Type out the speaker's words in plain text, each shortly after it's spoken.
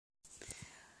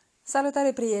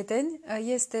Salutare, prieteni!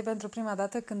 Este pentru prima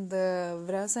dată când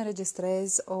vreau să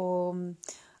înregistrez o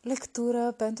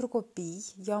lectură pentru copii.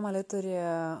 Eu am alături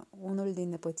unul din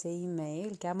nepoței mei,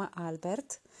 îl cheamă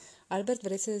Albert. Albert,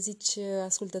 vrei să zici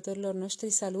ascultătorilor noștri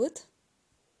salut?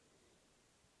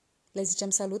 Le zicem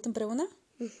salut împreună?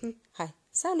 Hai,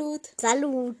 salut!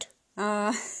 Salut!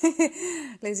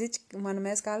 Le zici, mă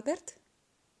numesc Albert?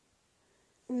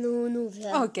 Nu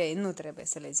vreau. Ok, nu trebuie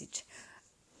să le zici.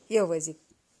 Eu vă zic,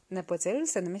 nepoțelul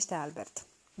se numește Albert.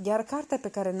 Iar cartea pe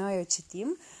care noi o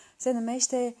citim se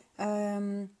numește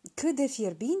Cât de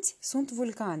fierbinți sunt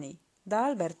vulcanii. Da,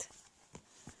 Albert?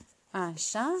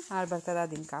 Așa, Albert a dat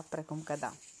din cap, precum că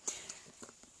da.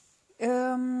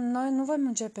 Noi nu vom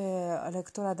începe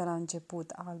lectura de la început,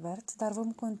 Albert, dar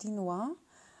vom continua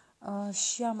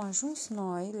și am ajuns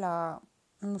noi la...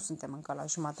 Nu suntem încă la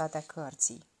jumătatea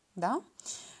cărții, da?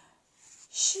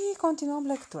 Și continuăm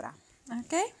lectura,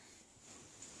 ok?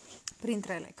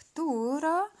 Printre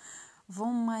lectură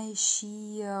vom mai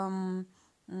și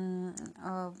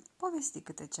povesti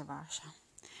câte ceva așa.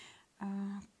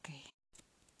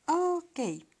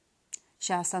 Ok.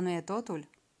 Și asta nu e totul.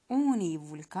 Unii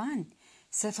vulcani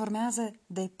se formează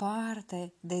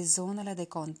departe de zonele de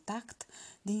contact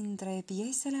dintre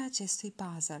piesele acestui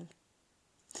puzzle.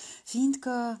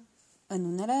 Fiindcă în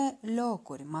unele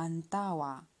locuri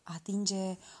Mantaua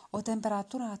atinge o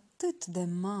temperatură atât de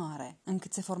mare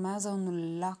încât se formează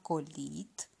un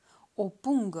lacolit, o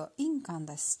pungă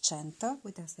incandescentă,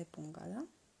 uite, asta e punga, da?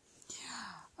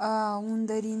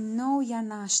 Unde din nou ia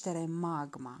naștere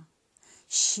magma.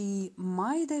 Și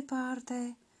mai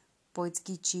departe poți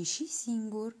ghici și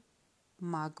singur,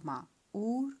 magma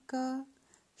urcă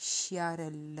și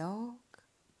are loc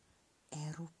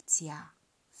erupția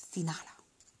finală.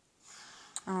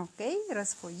 Ok,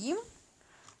 răsfoim.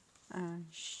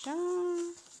 Așa.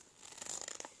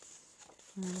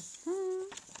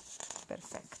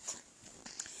 Perfect.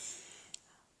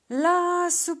 La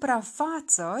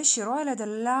suprafață, șiroaiele de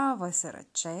lavă se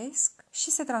răcesc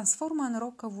și se transformă în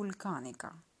rocă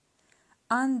vulcanică.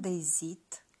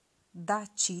 Andezit,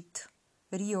 dacit,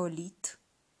 riolit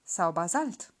sau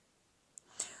bazalt.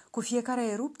 Cu fiecare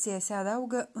erupție se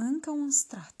adaugă încă un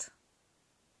strat.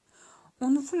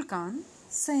 Un vulcan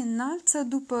se înalță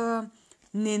după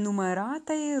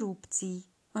nenumărate erupții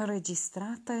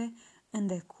înregistrate în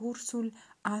decursul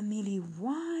a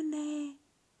milioane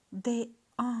de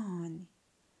ani.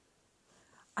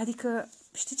 Adică,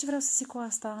 știi ce vreau să zic cu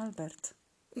asta, Albert?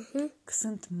 Că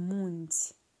sunt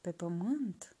munți pe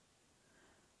pământ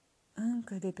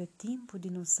încă de pe timpul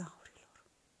dinosaurilor.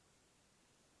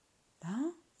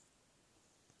 Da?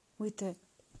 Uite,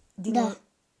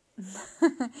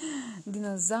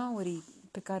 dinozaurii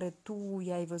pe care tu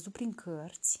i-ai văzut prin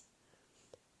cărți,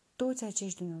 toți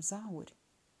acești dinozauri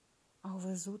au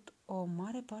văzut o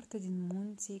mare parte din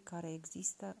munții care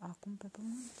există acum pe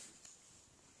pământ,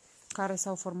 care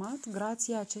s-au format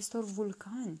grație acestor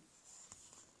vulcani.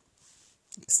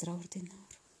 Extraordinar.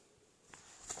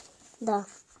 Da.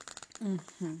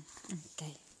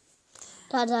 Ok.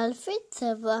 Dar ar fi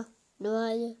ceva,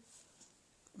 doar.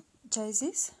 Ce ai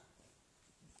zis?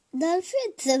 Dar ar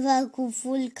fi ceva cu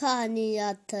vulcanii,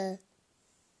 iată.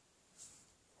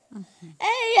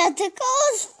 Ei, iată că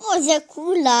o spuse cu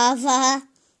lava.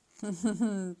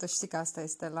 Tu știi că asta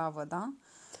este lavă, da?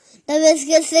 Dar vezi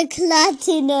că se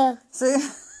clatină.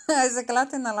 Se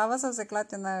clatină lava sau se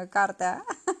clatină cartea?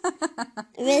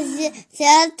 Vezi,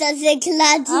 se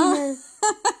clatină.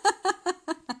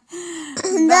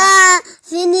 Da,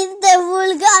 finim de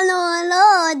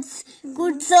vulcanologi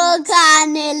cu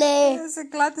țocanele. Se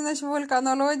clatină și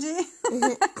vulcanologii?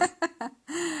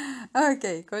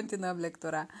 Ok, continuăm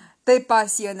lectura. Te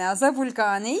pasionează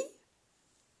vulcanii?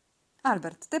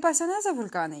 Albert, te pasionează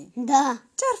vulcanii? Da.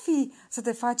 Ce-ar fi să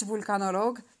te faci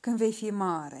vulcanolog când vei fi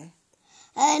mare?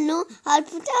 Nu, ar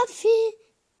putea fi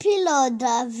pilot de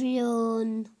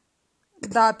avion.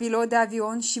 Da, pilot de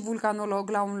avion și vulcanolog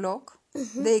la un loc?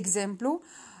 De exemplu,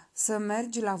 să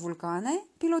mergi la vulcane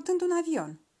pilotând un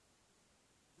avion.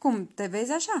 Cum, te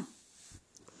vezi așa?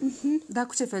 Dar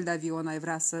cu ce fel de avion ai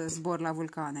vrea să zbori la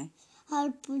vulcane?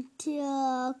 Ar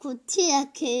putea cu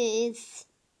tiaches.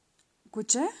 Cu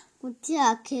ce? Cu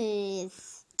tiaches.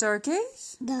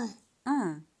 Turkeys? Da,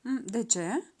 De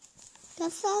ce? ca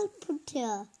s-ar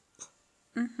putea.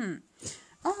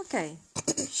 Ok.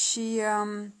 Și,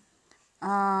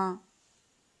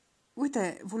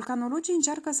 uite, vulcanologii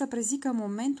încearcă să prezică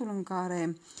momentul în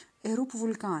care erup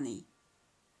vulcanii.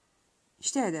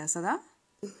 Știai de asta, da?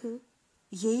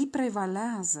 Ei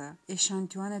prevalează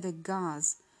eșantioane de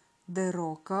gaz, de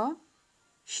rocă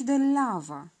și de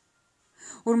lavă.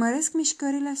 Urmăresc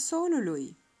mișcările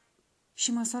solului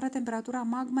și măsoară temperatura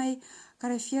magmei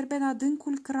care fierbe în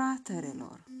adâncul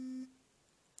craterelor.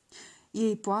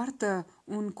 Ei poartă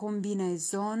un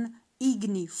combinezon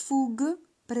ignifug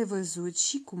prevăzut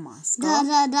și cu mască.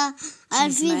 Da.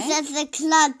 Ar fi să se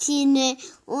clatine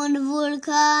un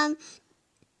vulcan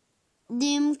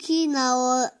din China,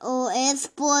 o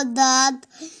explodat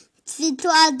și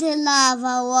toată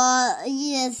lava a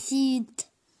ieșit.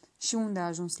 Și unde a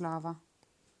ajuns lava?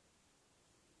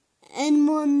 În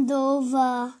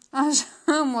Moldova.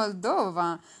 Așa,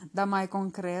 Moldova. Dar mai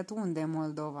concret, unde e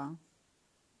Moldova?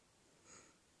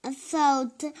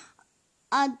 Sau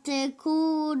a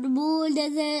trecut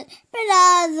multe de până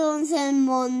a ajuns în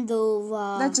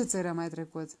Moldova. Dar ce țară a mai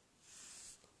trecut?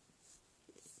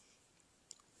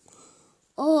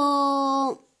 O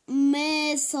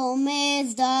mes,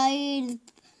 de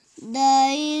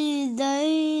aici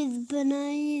până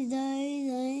aici, de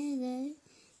aici.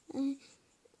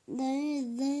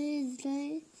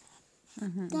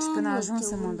 Și până a ajuns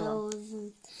în Moldova.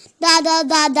 Da,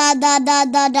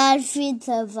 ar fi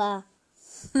ceva.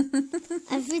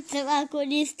 Ar fi ceva cu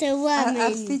niște oameni.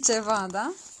 Ar fi ceva,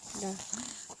 da? Da.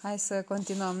 Hai să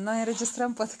continuăm. Noi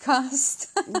înregistrăm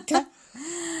podcast. Da.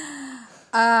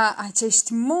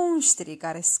 Acești monștri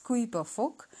care scuipă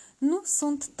foc nu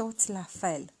sunt toți la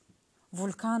fel.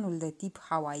 Vulcanul de tip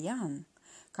hawaian,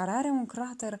 care are un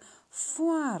crater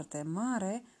foarte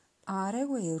mare, are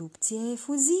o erupție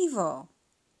efuzivă.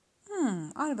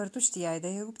 Albert, tu știai de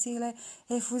erupțiile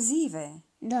efuzive.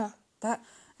 Da. Dar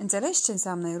înțelegi ce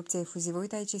înseamnă erupție efuzivă?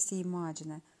 Uite, aici este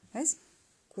imagine. Vezi?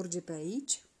 Curge pe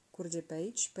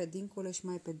aici, pe dincolo și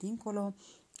mai pe dincolo,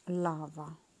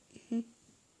 lava.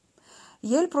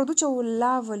 El produce o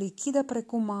lavă lichidă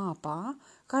precum apa,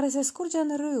 care se scurge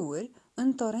în râuri,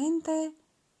 în torente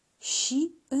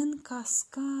și în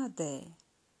cascade.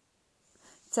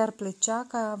 Ți-ar plăcea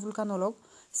ca vulcanolog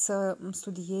să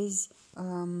studiezi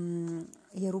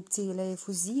erupțiile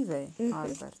efuzive,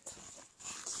 Albert?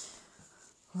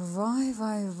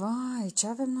 Vai, ce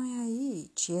avem noi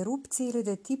aici? Erupțiile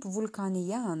de tip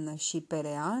vulcanian și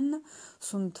pelean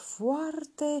sunt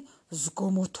foarte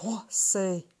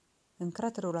zgomotoase. În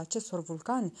craterul acestor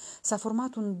vulcani s-a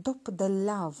format un dop de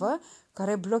lavă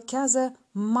care blochează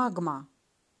magma.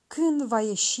 Când va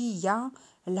ieși ea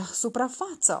la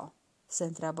suprafață? Se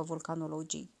întreabă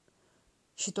vulcanologii.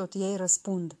 Și tot ei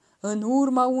răspund, în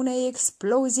urma unei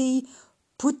explozii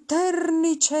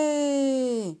puternice.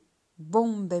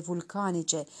 Bombe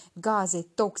vulcanice, gaze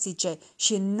toxice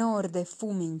și nori de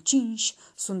fum încinși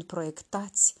sunt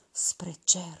proiectați spre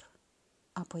cer.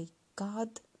 Apoi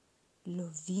cad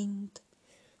lovind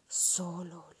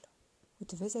solul.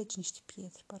 Uite, vezi aici niște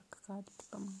pietre, parcă cad pe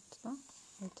pământ, da?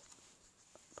 Uite.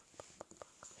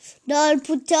 Dar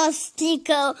putea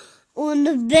strică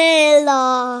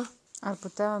umbrela. Ar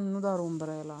putea, nu doar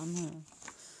umbrela, nu.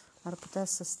 Ar putea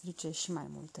să strice și mai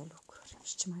multe lucruri.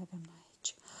 Și ce mai avem noi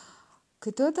aici?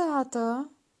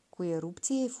 Câteodată, cu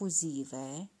erupții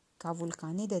efuzive, ca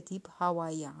vulcanii de tip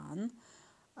hawaian,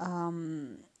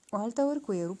 alteori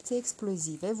cu erupții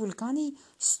explozive, vulcanii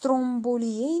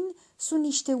strombolieni sunt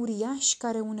niște uriași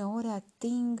care uneori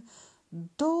ating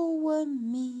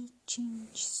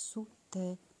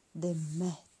 2500 de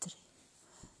metri.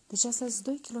 Deci asta sunt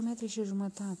 2 km și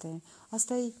jumătate.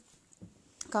 Asta e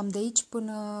cam de aici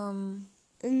până...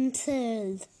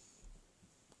 Înțeleg.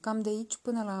 Cam de aici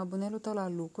până la bunelul tău la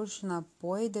lucru și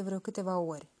înapoi de vreo câteva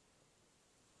ori.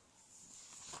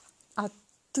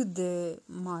 Atât de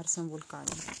mari sunt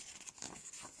vulcanii.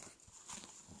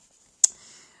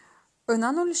 În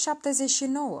anul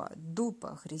 79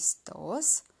 după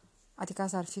Hristos, adică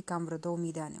asta ar fi cam vreo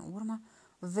 2000 de ani în urmă,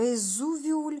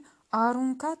 Vezuviul a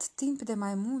aruncat timp de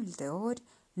mai multe ori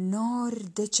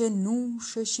nori de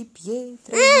cenușă și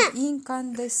pietre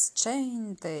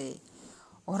incandescente.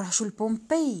 Orașul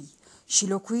Pompei și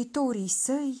locuitorii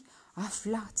săi,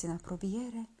 aflați în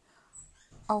apropiere,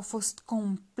 au fost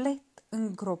complet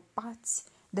îngropați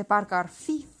de parcă ar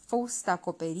fi fost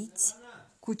acoperiți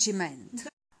cu ciment.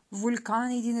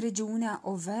 Vulcanii din regiunea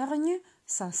Auvergne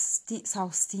s-au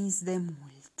stins de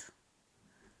mult.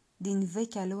 Din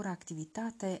vechea lor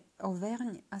activitate,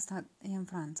 Auvergne, asta e în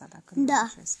Franța, dacă nu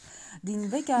greșesc. Din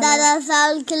vechea lor... Dar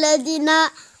s-au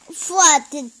clătinat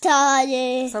foarte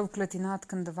tare. S-au clătinat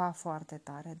cândva foarte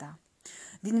tare, da.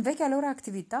 Din vechea lor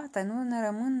activitate nu ne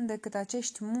rămân decât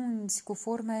acești munți cu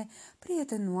forme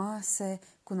prietenoase,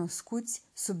 cunoscuți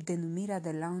sub denumirea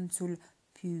de lanțul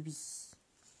Puy.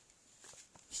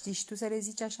 Știi și tu să le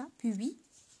zici așa? Puy?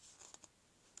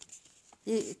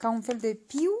 E ca un fel de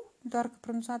piu, doar că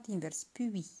pronunțat invers.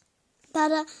 Puy. Dar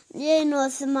ei nu o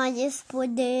să mai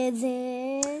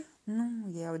explodeze.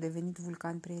 Nu, ei au devenit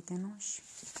vulcani prietenoși.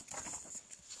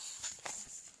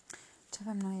 Ce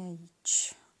avem noi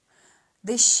aici?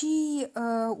 Deși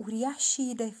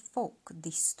uriașii de foc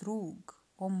distrug,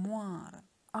 omoară,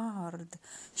 ard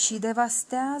și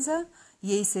devastează,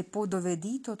 ei se pot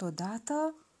dovedi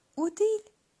totodată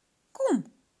utili.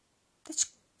 Cum? Deci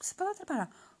se poate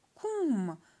întrebarea,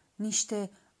 cum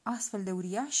niște astfel de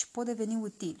uriași pot deveni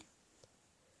utili?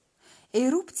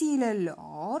 Erupțiile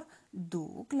lor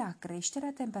duc la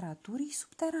creșterea temperaturii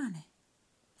subterane.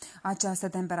 Această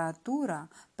temperatură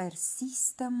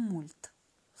persistă mult,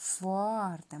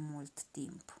 foarte mult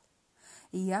timp.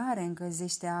 Ea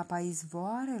reîncălzește apa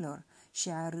izvoarelor și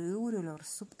a râurilor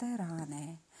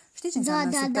subterane. Știi ce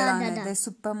înseamnă subterane? De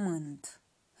sub pământ,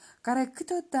 care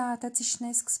câteodată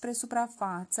țișnesc spre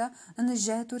suprafață în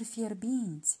jeturi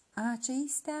fierbinți.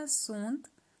 Acestea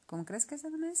sunt, cum crezi că se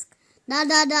numesc? Da,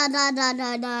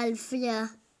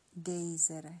 Alfia.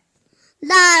 Geizere.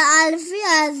 Da,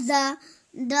 Alfia asta,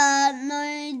 dar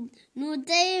noi nu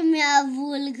trăim la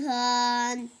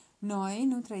vulcan. Noi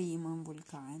nu trăim în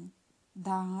vulcani,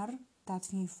 dar, dat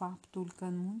fiind faptul că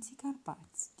în munții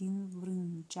Carpați, din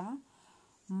Vrâncea,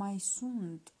 mai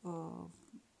sunt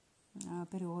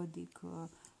periodic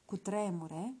cu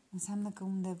tremure, înseamnă că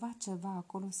undeva ceva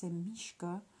acolo se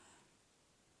mișcă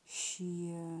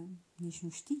și nici nu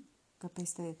știi că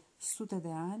peste sute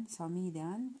de ani sau mii de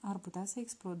ani ar putea să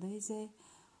explodeze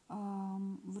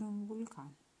vreun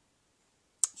vulcan.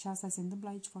 Și asta se întâmplă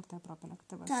aici foarte aproape, la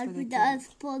câteva sute de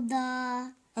kilometri.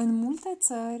 În multe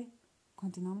țări,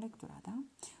 continuăm lectura, da?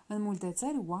 În multe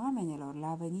țări, oamenilor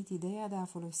le-a venit ideea de a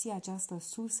folosi această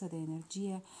sursă de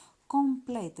energie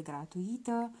complet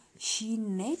gratuită și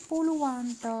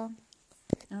nepoluantă.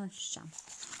 Așa.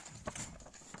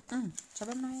 Ce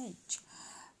avem noi aici?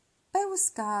 Pe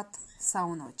uscat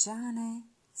sau în oceane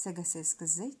se găsesc 10.000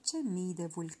 de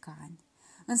vulcani.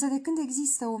 Însă de când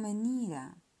există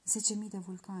omenirea, 10.000 de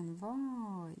vulcani,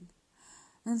 vai!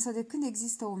 Însă de când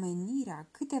există omenirea,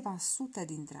 câteva sute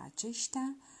dintre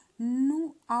aceștia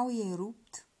nu au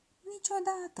erupt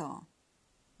niciodată.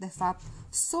 De fapt,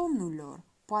 somnul lor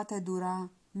poate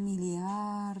dura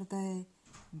miliarde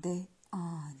de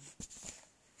ani.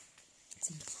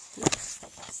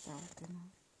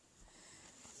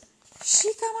 Și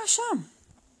cam așa.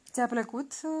 Ți-a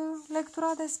plăcut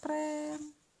lectura despre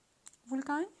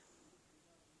vulcani?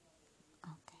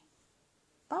 Ok.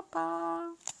 Pa,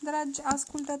 pa, dragi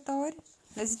ascultători.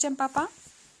 Le zicem pa, pa?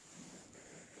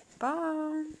 Pa!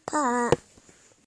 Pa!